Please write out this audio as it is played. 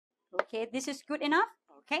Okay, this is good enough.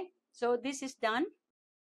 Okay, so this is done.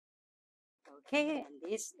 Okay, and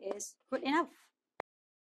this is good enough.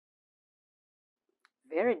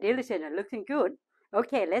 Very delicious and looking good.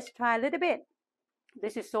 Okay, let's try a little bit.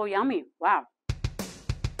 This is so yummy. Wow.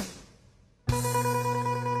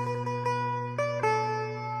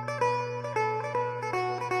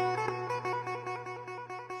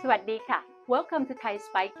 สวัสดีค่ะ Welcome to Thai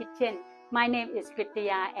Spice Kitchen. My name is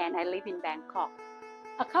Krittiya and I live in Bangkok.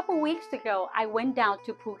 A couple weeks ago, I went down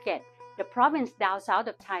to Phuket, the province down south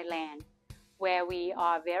of Thailand, where we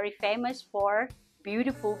are very famous for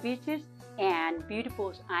beautiful beaches and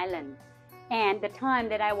beautiful islands. And the time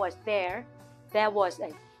that I was there was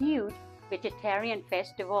a huge vegetarian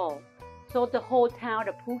festival. So the whole town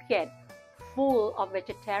of Phuket full of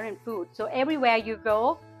vegetarian food. So everywhere you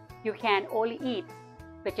go, you can only eat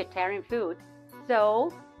vegetarian food.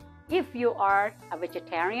 So if you are a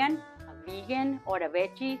vegetarian, a vegan, or a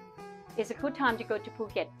veggie, it's a good time to go to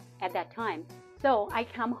Phuket at that time. So I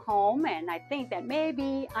come home and I think that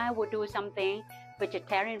maybe I will do something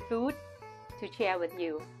vegetarian food to share with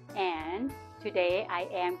you. And today I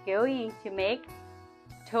am going to make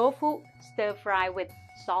tofu stir fry with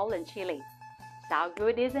salt and chili. Sound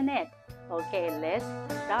good, isn't it? Okay, let's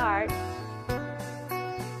start.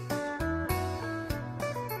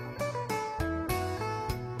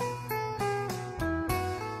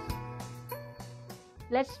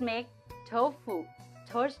 Let's make tofu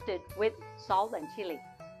toasted with salt and chili.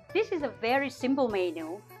 This is a very simple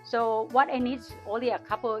menu. So what I need is only a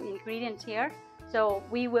couple of ingredients here. So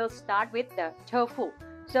we will start with the tofu.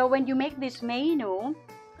 So when you make this menu,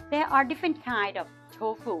 there are different kinds of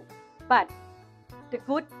tofu. But the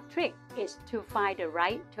good trick is to find the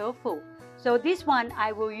right tofu. So this one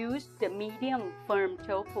I will use the medium firm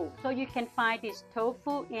tofu. So you can find this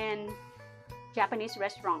tofu in Japanese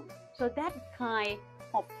restaurant. So that kind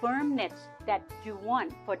of firmness that you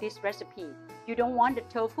want for this recipe. You don't want the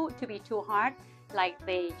tofu to be too hard like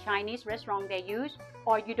the Chinese restaurant they use,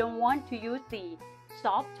 or you don't want to use the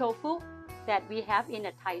soft tofu that we have in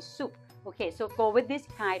a Thai soup. Okay, so go with this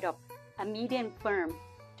kind of a medium firm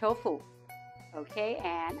tofu. Okay,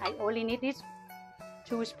 and I only need this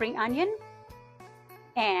 2 spring onion,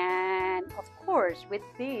 and of course with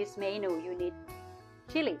this menu you need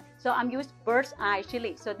chili. So I'm using Birdeye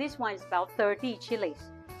Chilli. So this one is about 30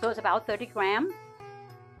 chilies. So it's about 30 grams.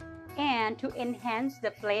 And to enhance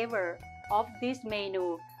the flavor of this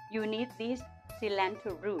menu, you need this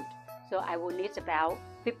cilantro root. So I will need about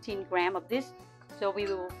 15 grams of this. So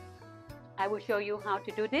I will show you how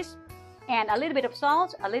to do this. And a little bit of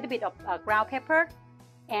salt, a little bit of ground pepper,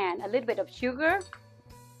 and a little bit of sugar.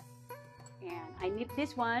 And I need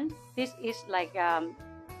this one. This is like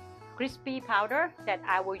crispy powder that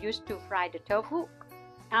I will use to fry the tofu.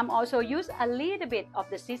 I'm also use a little bit of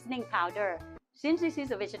the seasoning powder. Since this is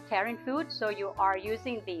a vegetarian food, so you are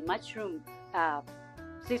using the mushroom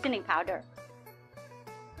seasoning powder.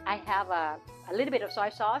 I have a little bit of soy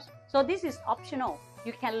sauce. So this is optional.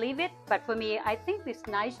 You can leave it, but for me, I think it's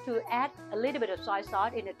nice to add a little bit of soy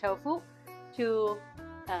sauce in the tofu to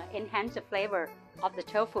enhance the flavor of the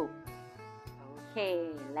tofu. Okay,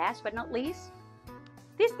 last but not least,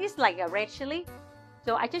 this is like a red chili.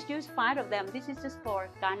 So I just use 5 of them. This is just for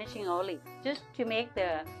garnishing only, just to make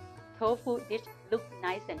the tofu dish look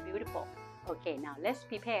nice and beautiful. Okay, now let's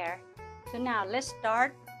prepare. So now let's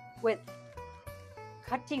start with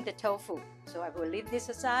cutting the tofu. So I will leave this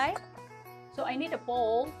aside. So I need a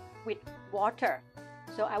bowl with water.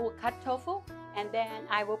 So I will cut tofu and then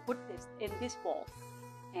I will put this in this bowl.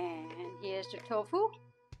 And here's the tofu.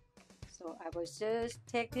 So I will just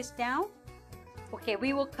take this down. Okay,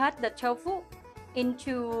 we will cut the tofu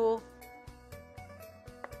into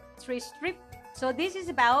 3 strips. So this is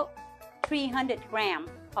about 300 grams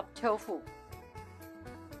of tofu. Okay,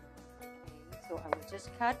 so I will just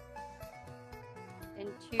cut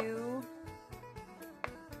into,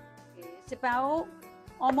 it's about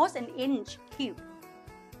almost an inch cube.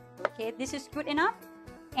 Okay, this is good enough.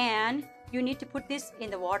 And you need to put this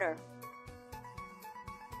in the water.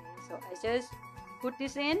 Okay, so I just put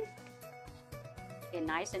this in. Okay,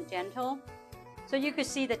 nice and gentle. So you can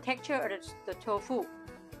see the texture of the tofu.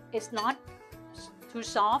 It's not too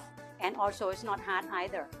soft and also it's not hard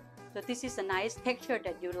either. So this is a nice texture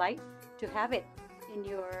that you like to have it in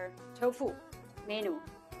your tofu menu.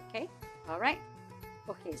 Okay, all right.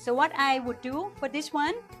 Okay, so what I would do for this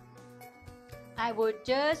one, I would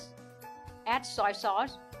just add soy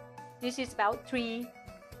sauce. This is about 3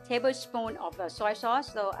 tablespoons of soy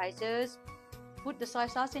sauce. So I just put the soy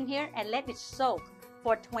sauce in here and let it soak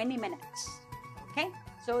for 20 minutes. Okay,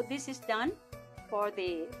 so this is done for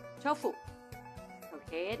the tofu.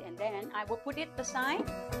 Okay, and then I will put it aside.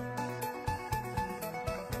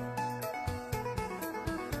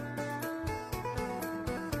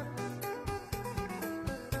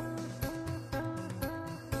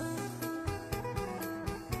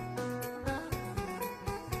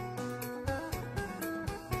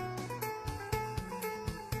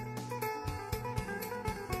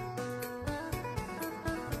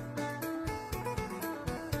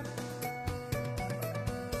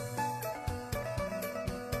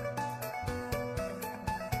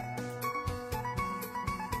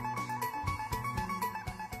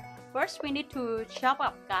 First, we need to chop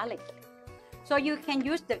up garlic. So you can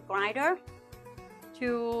use the grinder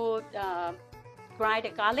to grind the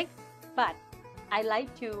garlic, but I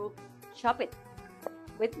like to chop it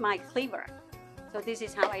with my cleaver. So this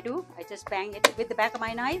is how I do. I just bang it with the back of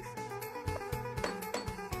my knife.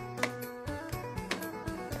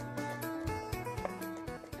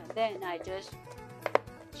 And then I just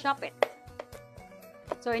chop it.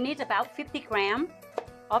 So it needs about 50 grams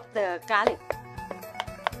of the garlic.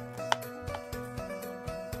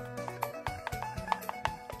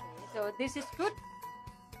 So this is good.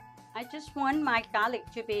 I just want my garlic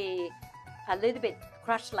to be a little bit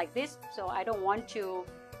crushed like this, so I don't want to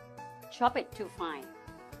chop it too fine.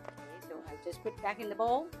 Okay, so I just put back in the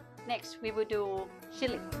bowl. Next, we will do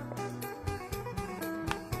chili.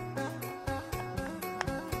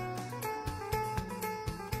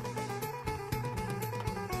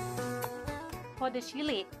 For the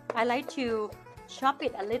chili, I like to chop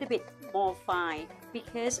it a little bit more fine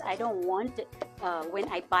because I don't want when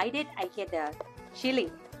I bite it, I get the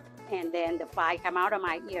chili and then the fly come out of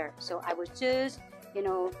my ear. So I will just,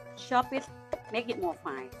 chop it, make it more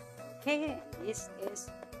fine. Okay, this is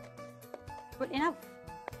good enough.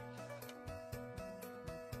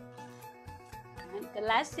 And the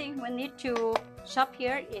last thing we need to chop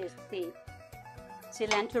here is the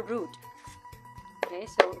cilantro root. Okay,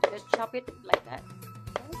 so just chop it like that.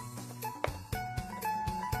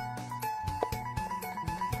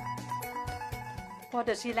 For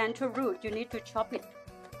the cilantro root, you need to chop it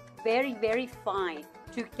very, very fine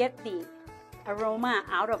to get the aroma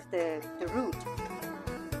out of the root.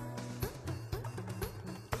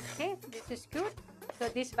 Okay, this is good. So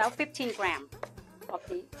this is about 15 grams of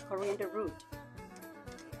the coriander root.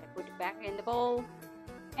 I put it back in the bowl.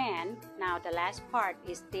 And now the last part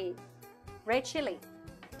is the red chili.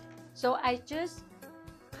 So I just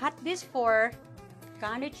cut this for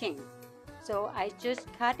garnishing. So I just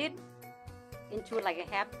cut it into like a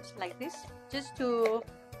half like this, just to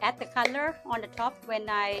add the color on the top when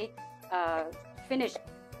I finish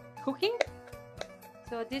cooking.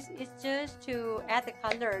 So this is just to add the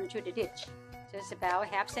color into the dish, just about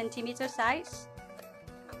half centimeter size.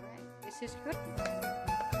 All right, this is good.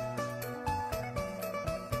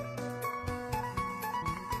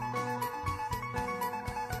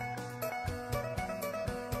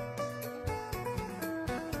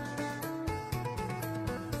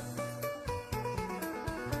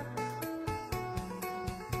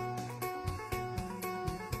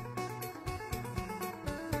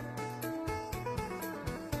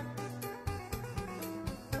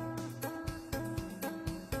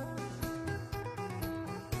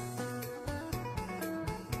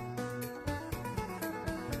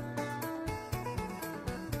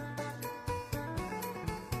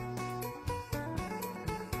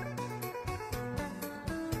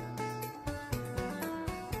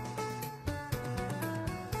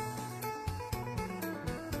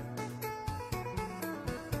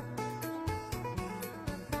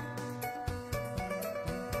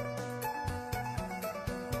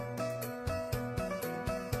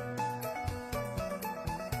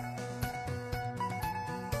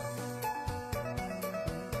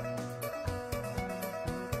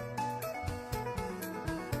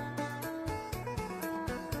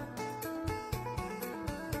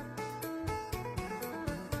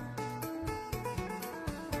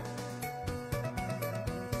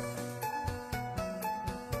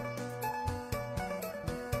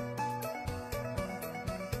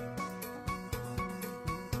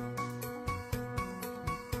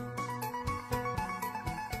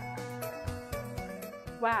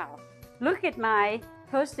 Wow, look at my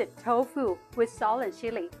toasted tofu with salt and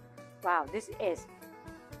chili. Wow, this is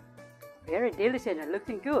very delicious and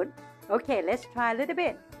looking good. Okay, let's try a little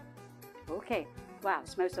bit. Okay, wow,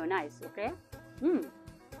 smells so nice. Okay,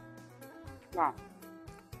 wow,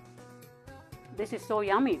 this is so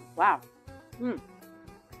yummy. Wow.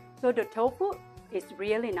 So the tofu is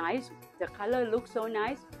really nice. The color looks so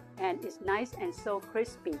nice and it's nice and so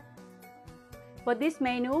crispy. For this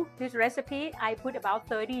menu, this recipe, I put about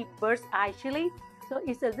 30 bird's eye chili. So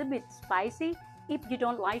it's a little bit spicy. if you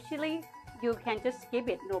don't like chili, you can just skip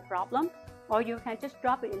it, no problem. Or you can just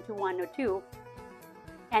drop it into 1 or 2.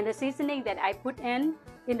 And the seasoning that I put in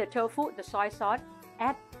the tofu, the soy sauce,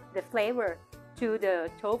 add the flavor to the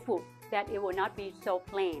tofu, that it will not be so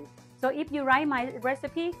plain. So if you like my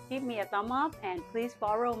recipe, give me a thumb up and please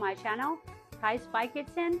follow my channel, Thai Spice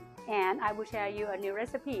Kitchen, and I will share you a new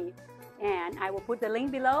recipe. And I will put the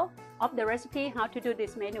link below of the recipe how to do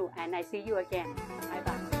this menu, and I see you again. Bye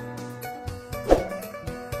bye.